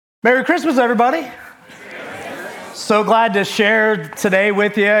Merry Christmas, everybody. So glad to share today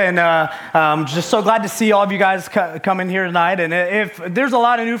with you, and just so glad to see all of you guys come in here tonight. And if there's a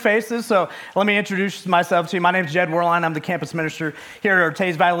lot of new faces, so let me introduce myself to you. My name is Jed Werline. I'm the campus minister here at our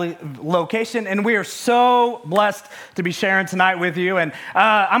Taze Valley location, and we are so blessed to be sharing tonight with you. And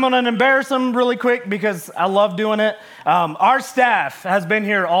I'm going to embarrass them really quick because I love doing it. Our staff has been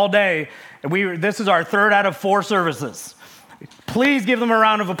here all day. This is our third out of 4 services. Please give them a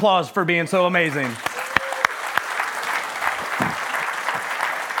round of applause for being so amazing.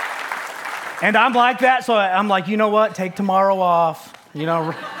 And I'm like that, so I'm like, you know what? Take tomorrow off. You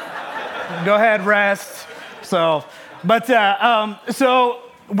know, go ahead, rest. So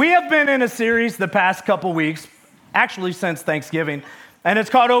we have been in a series the past couple weeks, actually since Thanksgiving, and it's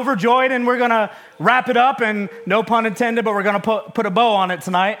called Overjoyed, and we're going to wrap it up, and no pun intended, but we're going to put a bow on it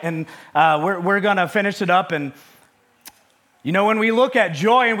tonight, and we're going to finish it up. And you know, when we look at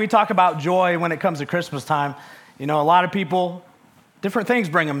joy and we talk about joy when it comes to Christmas time, you know, a lot of people, different things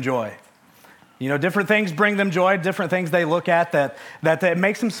bring them joy. You know, different things bring them joy, different things they look at that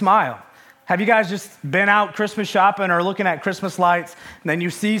makes them smile. Have you guys just been out Christmas shopping or looking at Christmas lights, and then you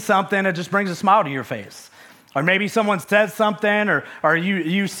see something that just brings a smile to your face? Or maybe someone says something, or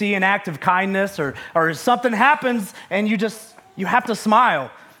you see an act of kindness, or something happens and you have to smile.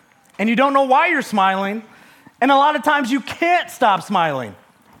 And you don't know why you're smiling. And a lot of times you can't stop smiling.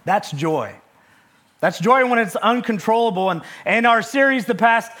 That's joy. That's joy when it's uncontrollable. And in our series the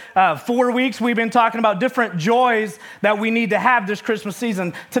past 4 weeks, we've been talking about different joys that we need to have this Christmas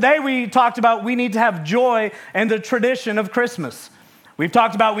season. Today we talked about we need to have joy in the tradition of Christmas. We've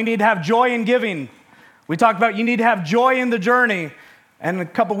talked about we need to have joy in giving. We talked about you need to have joy in the journey. And a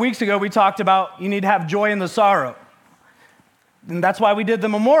couple weeks ago we talked about you need to have joy in the sorrow. And that's why we did the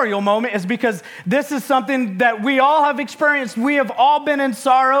memorial moment, is because this is something that we all have experienced. We have all been in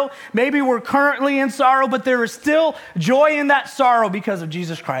sorrow. Maybe we're currently in sorrow, but there is still joy in that sorrow because of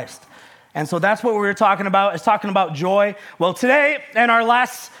Jesus Christ. And so that's what we were talking about, is talking about joy. Well, today, in our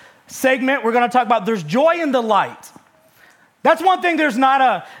last segment, we're going to talk about there's joy in the light. That's one thing there's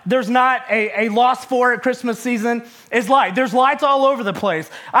not a loss for at Christmas season is light. There's lights all over the place.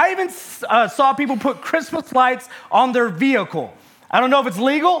 I even saw people put Christmas lights on their vehicle. I don't know if it's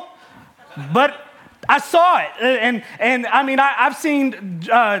legal, but I saw it. And I mean, I've seen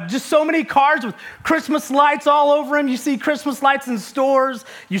just so many cars with Christmas lights all over them. You see Christmas lights in stores.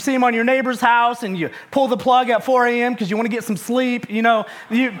 You see them on your neighbor's house, and you pull the plug at 4 a.m. because you want to get some sleep. You know,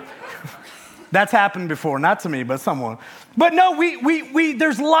 that's happened before, not to me, but someone. But no,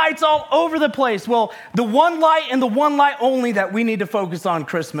 there's lights all over the place. Well, the one light and the one light only that we need to focus on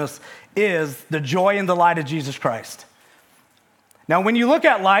Christmas is the joy and the light of Jesus Christ. Now, when you look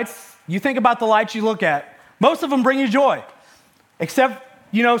at lights, you think about the lights you look at. Most of them bring you joy, except,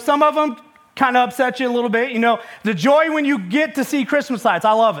 you know, some of them kind of upset you a little bit. You know, the joy when you get to see Christmas lights,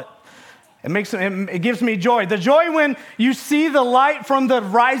 I love it. It gives me joy. The joy when you see the light from the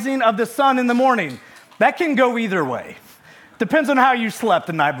rising of the sun in the morning, that can go either way. Depends on how you slept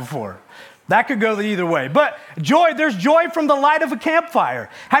the night before. That could go either way. But joy, there's joy from the light of a campfire.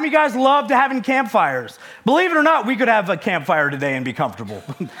 How many of you guys love to having campfires? Believe it or not, we could have a campfire today and be comfortable.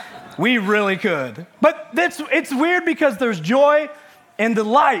 We really could. But it's weird because there's joy in the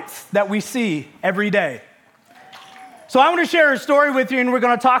lights that we see every day. So I want to share a story with you, and we're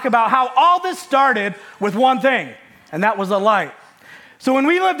going to talk about how all this started with one thing, and that was a light. So when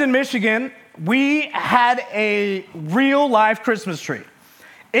we lived in Michigan, we had a real-life Christmas tree.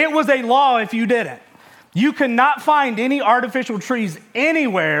 It was a law if you didn't. You could not find any artificial trees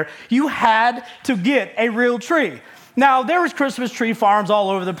anywhere. You had to get a real tree. Now, there was Christmas tree farms all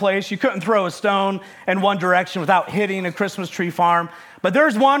over the place. You couldn't throw a stone in one direction without hitting a Christmas tree farm. But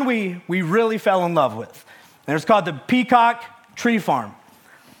there's one we really fell in love with. And it's called the Peacock Tree Farm.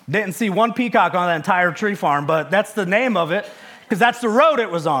 Didn't see one peacock on that entire tree farm, but that's the name of it because that's the road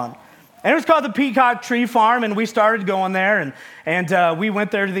it was on. And it was called the Peacock Tree Farm, and we started going there, and we went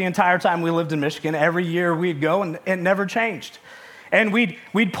there the entire time we lived in Michigan. Every year we'd go, and it never changed. And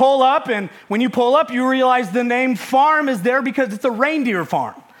we'd pull up, and when you pull up, you realize the name farm is there because it's a reindeer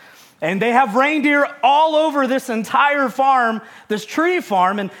farm. And they have reindeer all over this entire farm, this tree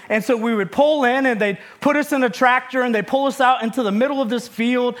farm. And so we would pull in, and they'd put us in a tractor, and they'd pull us out into the middle of this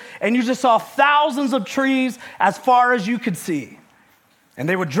field, and you just saw thousands of trees as far as you could see. And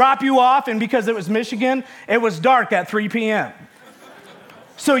they would drop you off, and because it was Michigan, it was dark at 3 p.m.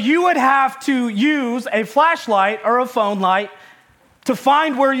 So you would have to use a flashlight or a phone light to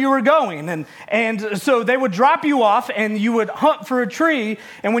find where you were going. And so they would drop you off and you would hunt for a tree.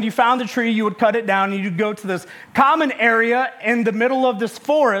 And when you found the tree, you would cut it down and you'd go to this common area in the middle of this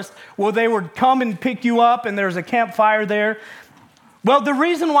forest where they would come and pick you up and there's a campfire there. Well, the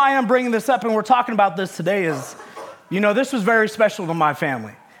reason why I'm bringing this up and we're talking about this today is, this was very special to my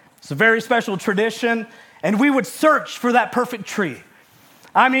family. It's a very special tradition. And we would search for that perfect tree.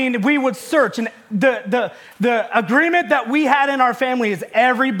 I mean, we would search, and the agreement that we had in our family is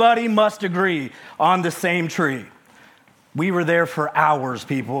everybody must agree on the same tree. We were there for hours,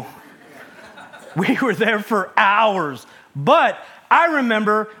 people. We were there for hours. But I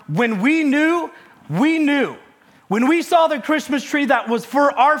remember when we knew. When we saw the Christmas tree that was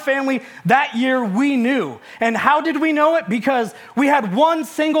for our family that year, we knew. And how did we know it? Because we had one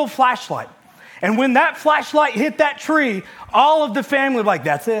single flashlight. And when that flashlight hit that tree, all of the family was like,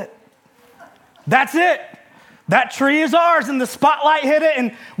 that's it. That's it. That tree is ours. And the spotlight hit it,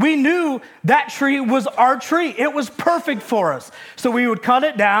 and we knew that tree was our tree. It was perfect for us. So we would cut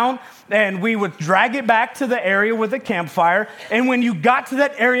it down, and we would drag it back to the area with a campfire. And when you got to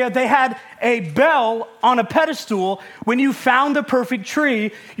that area, they had a bell on a pedestal. When you found the perfect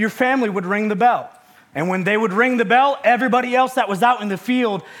tree, your family would ring the bell. And when they would ring the bell, everybody else that was out in the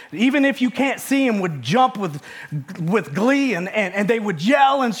field, even if you can't see them, would jump with glee and they would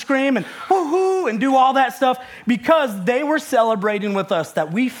yell and scream and woo-hoo and do all that stuff because they were celebrating with us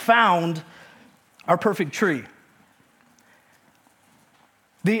that we found our perfect tree.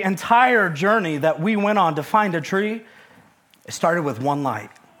 The entire journey that we went on to find a tree, it started with one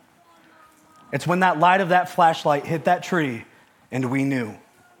light. It's when that light of that flashlight hit that tree and we knew.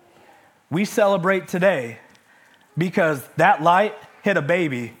 We celebrate today because that light hit a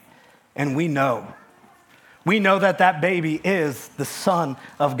baby and we know. We know that that baby is the Son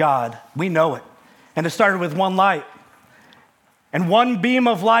of God. We know it. And it started with one light. And one beam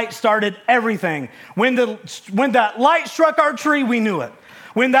of light started everything. When that light struck our tree, we knew it.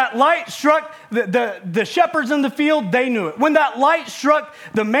 When that light struck the shepherds in the field, they knew it. When that light struck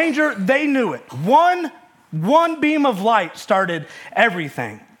the manger, they knew it. One beam of light started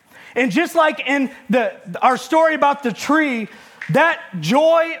everything. And just like in our story about the tree, that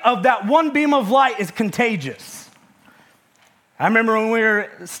joy of that one beam of light is contagious. I remember when we were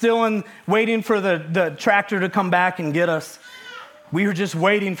still waiting for the tractor to come back and get us, we were just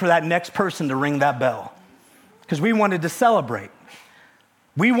waiting for that next person to ring that bell because we wanted to celebrate.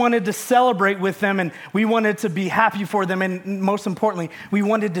 We wanted to celebrate with them and we wanted to be happy for them. And most importantly, we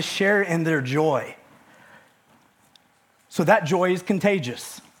wanted to share in their joy. So that joy is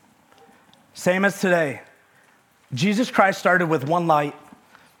contagious. Same as today. Jesus Christ started with one light,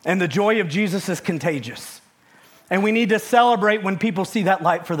 and the joy of Jesus is contagious. And we need to celebrate when people see that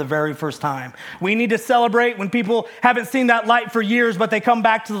light for the very first time. We need to celebrate when people haven't seen that light for years, but they come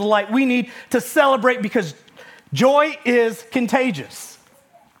back to the light. We need to celebrate because joy is contagious.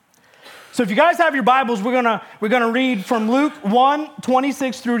 So if you guys have your Bibles, we're gonna read from Luke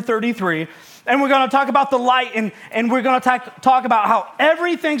 1:26 through 33. And we're going to talk about the light, and we're going to talk about how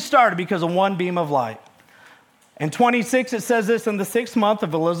everything started because of one beam of light. In 26, it says this: in the 6th month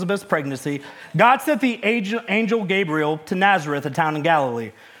of Elizabeth's pregnancy, God sent the angel Gabriel to Nazareth, a town in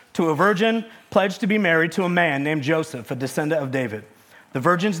Galilee, to a virgin pledged to be married to a man named Joseph, a descendant of David. The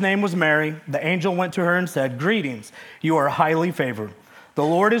virgin's name was Mary. The angel went to her and said, "Greetings, you are highly favored. The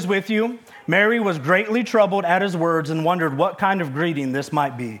Lord is with you." Mary was greatly troubled at his words and wondered what kind of greeting this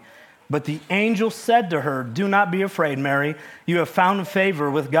might be. But the angel said to her, "Do not be afraid, Mary. You have found favor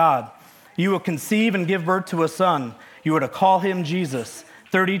with God. You will conceive and give birth to a son. You are to call him Jesus."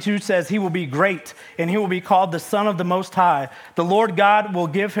 32 says, "He will be great, and he will be called the Son of the Most High. The Lord God will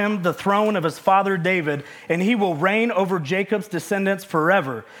give him the throne of his father David, and he will reign over Jacob's descendants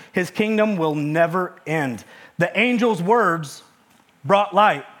forever. His kingdom will never end." The angel's words brought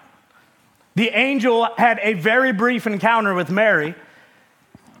light. The angel had a very brief encounter with Mary,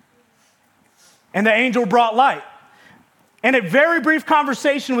 and the angel brought light. In a very brief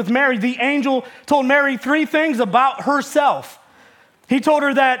conversation with Mary, the angel told Mary 3 things about herself. He told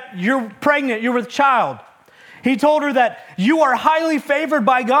her that you're pregnant, you're with child. He told her that you are highly favored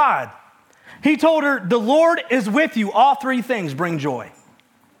by God. He told her the Lord is with you. All 3 things bring joy.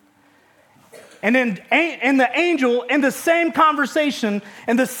 And then the angel, in the same conversation,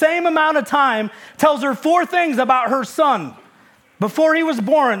 in the same amount of time, tells her 4 things about her son before he was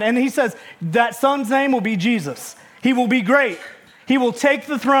born. And he says that son's name will be Jesus. He will be great. He will take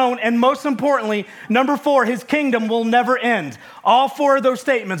the throne. And most importantly, number 4, his kingdom will never end. All 4 of those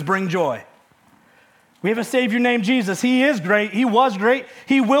statements bring joy. We have a Savior named Jesus. He is great. He was great.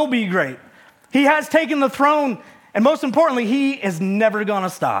 He will be great. He has taken the throne And most importantly, he is never going to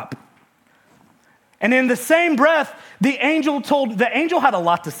stop. And in the same breath, the angel had a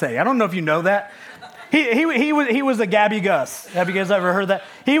lot to say. I don't know if you know that. He was a Gabby Gus. Have you guys ever heard that?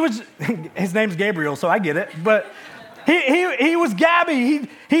 His name's Gabriel, so I get it. But he was Gabby.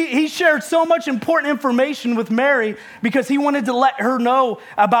 He shared so much important information with Mary because he wanted to let her know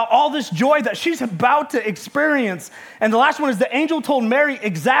about all this joy that she's about to experience. And the last one is the angel told Mary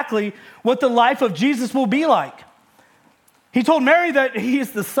exactly what the life of Jesus will be like. He told Mary that he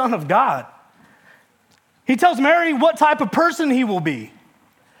is the Son of God. He tells Mary what type of person he will be.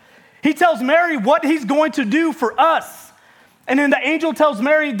 He tells Mary what he's going to do for us. And then the angel tells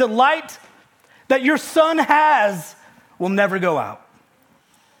Mary the light that your son has will never go out.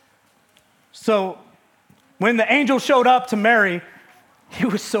 So when the angel showed up to Mary, he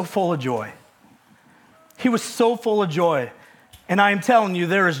was so full of joy. He was so full of joy. And I am telling you,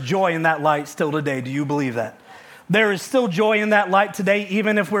 there is joy in that light still today. Do you believe that? There is still joy in that light today,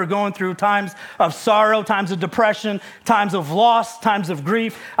 even if we're going through times of sorrow, times of depression, times of loss, times of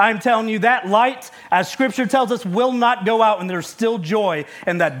grief. I'm telling you, that light, as Scripture tells us, will not go out, and there's still joy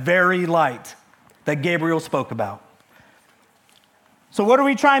in that very light that Gabriel spoke about. So what are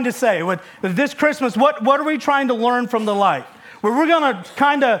we trying to say? With this Christmas, what are we trying to learn from the light? Well, we're going to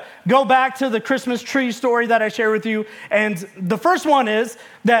kind of go back to the Christmas tree story that I shared with you. And the first one is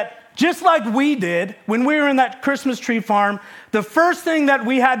that just like we did when we were in that Christmas tree farm, the first thing that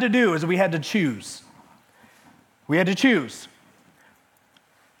we had to do is we had to choose. We had to choose.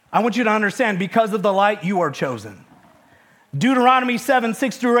 I want you to understand, because of the light, you are chosen. Deuteronomy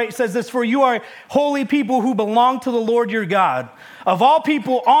 7:6-8 says this, "For you are holy people who belong to the Lord your God. Of all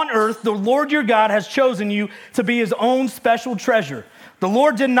people on earth, the Lord your God has chosen you to be his own special treasure. The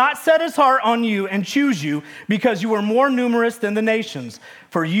Lord did not set his heart on you and choose you because you were more numerous than the nations,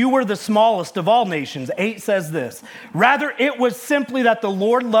 for you were the smallest of all nations." 8 says this, "Rather, it was simply that the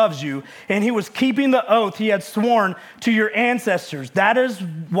Lord loves you, and he was keeping the oath he had sworn to your ancestors. That is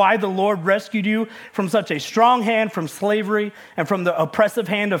why the Lord rescued you from such a strong hand, from slavery, and from the oppressive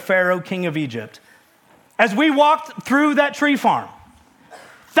hand of Pharaoh, king of Egypt." As we walked through that tree farm,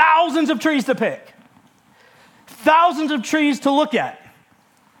 thousands of trees to pick, thousands of trees to look at,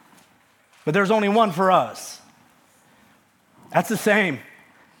 but there's only one for us. That's the same.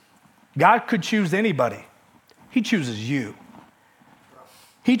 God could choose anybody. He chooses you.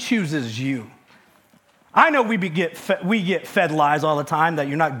 He chooses you. I know we get fed lies all the time that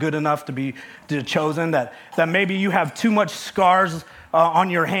you're not good enough to be chosen, that maybe you have too much scars on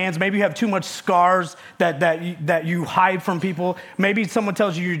your hands. Maybe you have too much scars that you hide from people. Maybe someone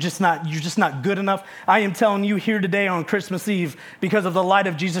tells you you're just not good enough. I am telling you here today on Christmas Eve, because of the light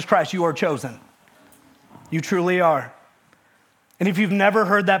of Jesus Christ, you are chosen. You truly are. And if you've never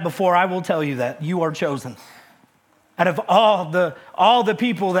heard that before, I will tell you that you are chosen. Out of all the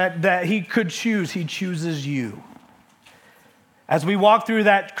people that he could choose, he chooses you. As we walked through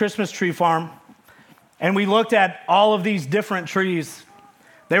that Christmas tree farm, and we looked at all of these different trees,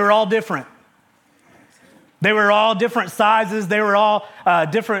 they were all different. They were all different sizes. They were all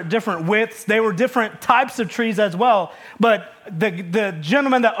different widths. They were different types of trees as well. But the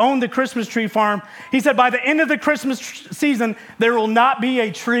gentleman that owned the Christmas tree farm, he said, by the end of the Christmas season, there will not be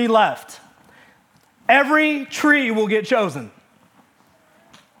a tree left. Every tree will get chosen.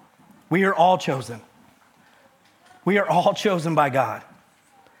 We are all chosen. We are all chosen by God.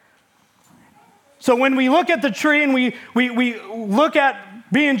 So when we look at the tree and we look at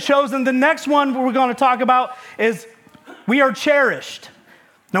being chosen, the next one we're going to talk about is we are cherished.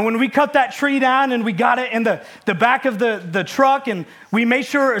 Now, when we cut that tree down and we got it in the back of the truck and we made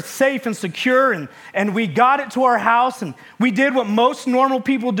sure it's safe and secure and we got it to our house and we did what most normal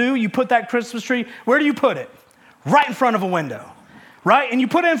people do, you put that Christmas tree, where do you put it? Right in front of a window, right? And you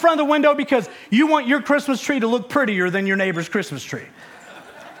put it in front of the window because you want your Christmas tree to look prettier than your neighbor's Christmas tree.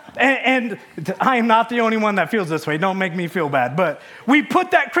 And I am not the only one that feels this way. Don't make me feel bad. But we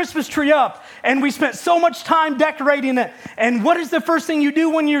put that Christmas tree up, and we spent so much time decorating it. And what is the first thing you do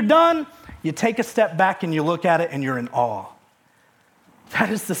when you're done? You take a step back, and you look at it, and you're in awe. That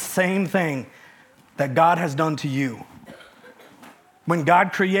is the same thing that God has done to you. When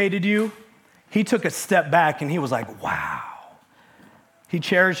God created you, he took a step back, and he was like, wow. He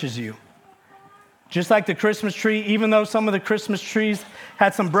cherishes you. Just like the Christmas tree, even though some of the Christmas trees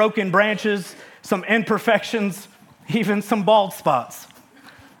had some broken branches, some imperfections, even some bald spots,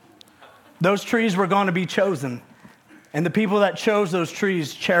 those trees were going to be chosen. And the people that chose those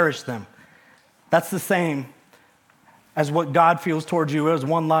trees cherished them. That's the same as what God feels towards you. It was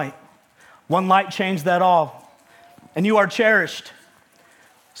one light. One light changed that all. And you are cherished.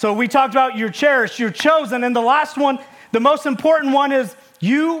 So we talked about you're cherished, you're chosen, and the last one, the most important one is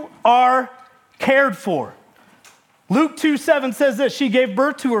you are cared for. Luke 2:7 says this, she gave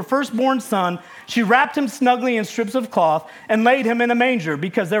birth to her firstborn son. She wrapped him snugly in strips of cloth and laid him in a manger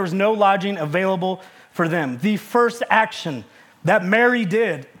because there was no lodging available for them. The first action that Mary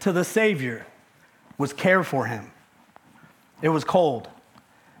did to the Savior was care for him. It was cold.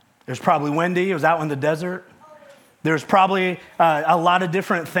 It was probably windy. It was out in the desert. There's probably a lot of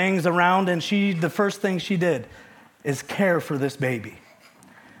different things around, and the first thing she did is care for this baby.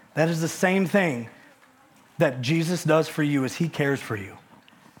 That is the same thing that Jesus does for you as he cares for you.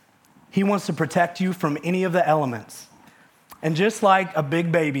 He wants to protect you from any of the elements. And just like a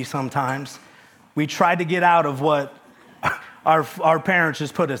big baby sometimes, we try to get out of what our parents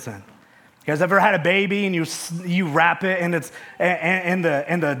just put us in. You guys ever had a baby and you wrap it and it's in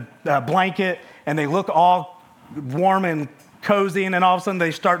the blanket and they look all warm and cozy, and then all of a sudden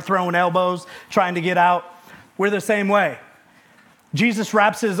they start throwing elbows trying to get out? We're the same way. Jesus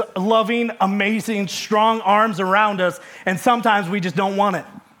wraps his loving, amazing, strong arms around us, and sometimes we just don't want it.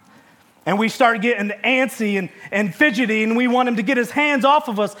 And we start getting antsy and fidgety, and we want him to get his hands off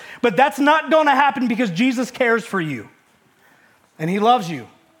of us, but that's not going to happen because Jesus cares for you, and he loves you.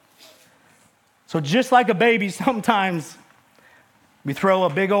 So just like a baby, sometimes we throw a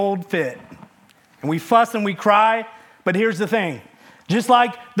big old fit, and we fuss and we cry, but here's the thing. Just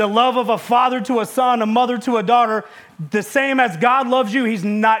like the love of a father to a son, a mother to a daughter, the same as God loves you, he's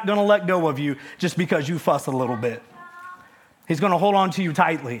not going to let go of you just because you fuss a little bit. He's going to hold on to you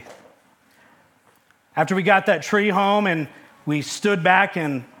tightly. After we got that tree home and we stood back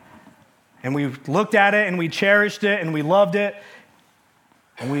and we looked at it and we cherished it and we loved it,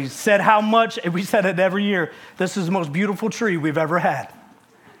 and we said how much, and we said it every year, this is the most beautiful tree we've ever had.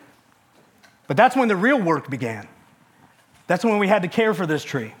 But that's when the real work began. That's when we had to care for this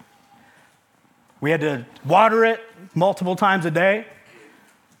tree. We had to water it multiple times a day.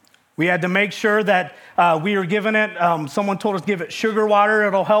 We had to make sure that we were giving it, someone told us give it sugar water,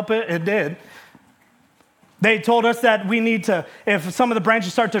 it'll help it. It did. They told us that we need to, if some of the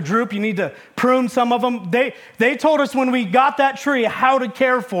branches start to droop, you need to prune some of them. They told us when we got that tree how to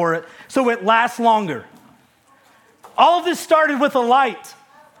care for it so it lasts longer. All of this started with a light,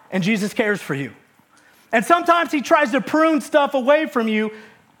 and Jesus cares for you. And sometimes he tries to prune stuff away from you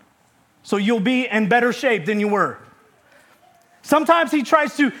so you'll be in better shape than you were. Sometimes he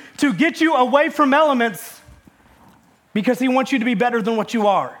tries to get you away from elements because he wants you to be better than what you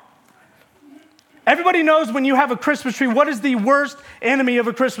are. Everybody knows when you have a Christmas tree, what is the worst enemy of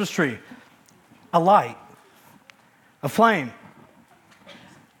a Christmas tree? A light, a flame.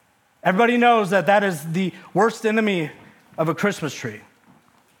 Everybody knows that is the worst enemy of a Christmas tree.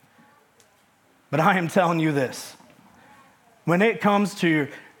 But I am telling you this. When it comes to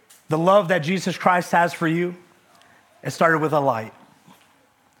the love that Jesus Christ has for you, it started with a light.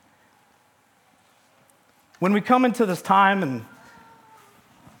 When we come into this time, and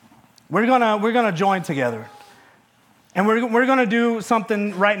we're gonna join together, and we're gonna do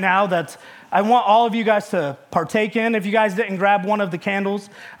something right now that I want all of you guys to partake in. If you guys didn't grab one of the candles,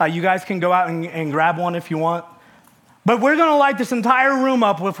 you guys can go out and grab one if you want. But we're gonna light this entire room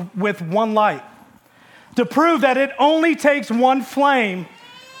up with one light to prove that it only takes one flame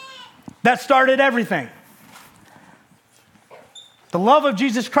that started everything. The love of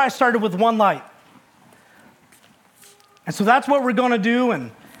Jesus Christ started with one light. And so that's what we're going to do.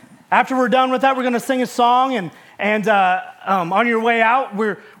 And after we're done with that, we're going to sing a song. And on your way out,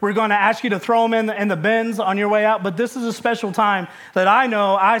 we're going to ask you to throw them in the bins on your way out. But this is a special time that I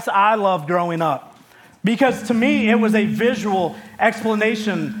know I loved growing up. Because to me, it was a visual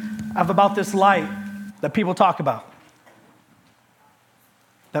explanation about this light that people talk about.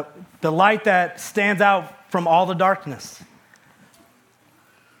 The light that stands out from all the darkness.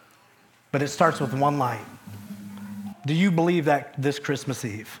 But it starts with one light. Do you believe that this Christmas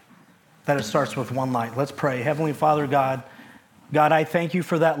Eve, that it starts with one light? Let's pray. Heavenly Father, God, I thank you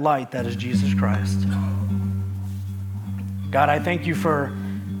for that light that is Jesus Christ. God, I thank you for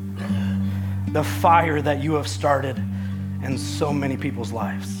the fire that you have started in so many people's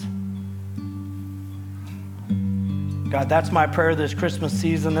lives. God, that's my prayer this Christmas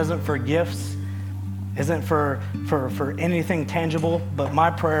season. Isn't for gifts, isn't for anything tangible, but my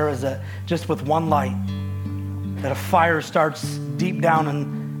prayer is that just with one light, that a fire starts deep down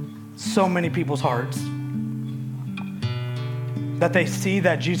in so many people's hearts. That they see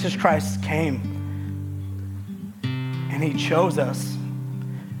that Jesus Christ came and he chose us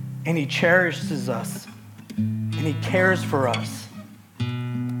and he cherishes us and he cares for us.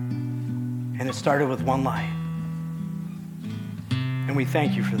 And it started with one light. And we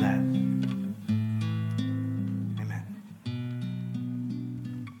thank you for that.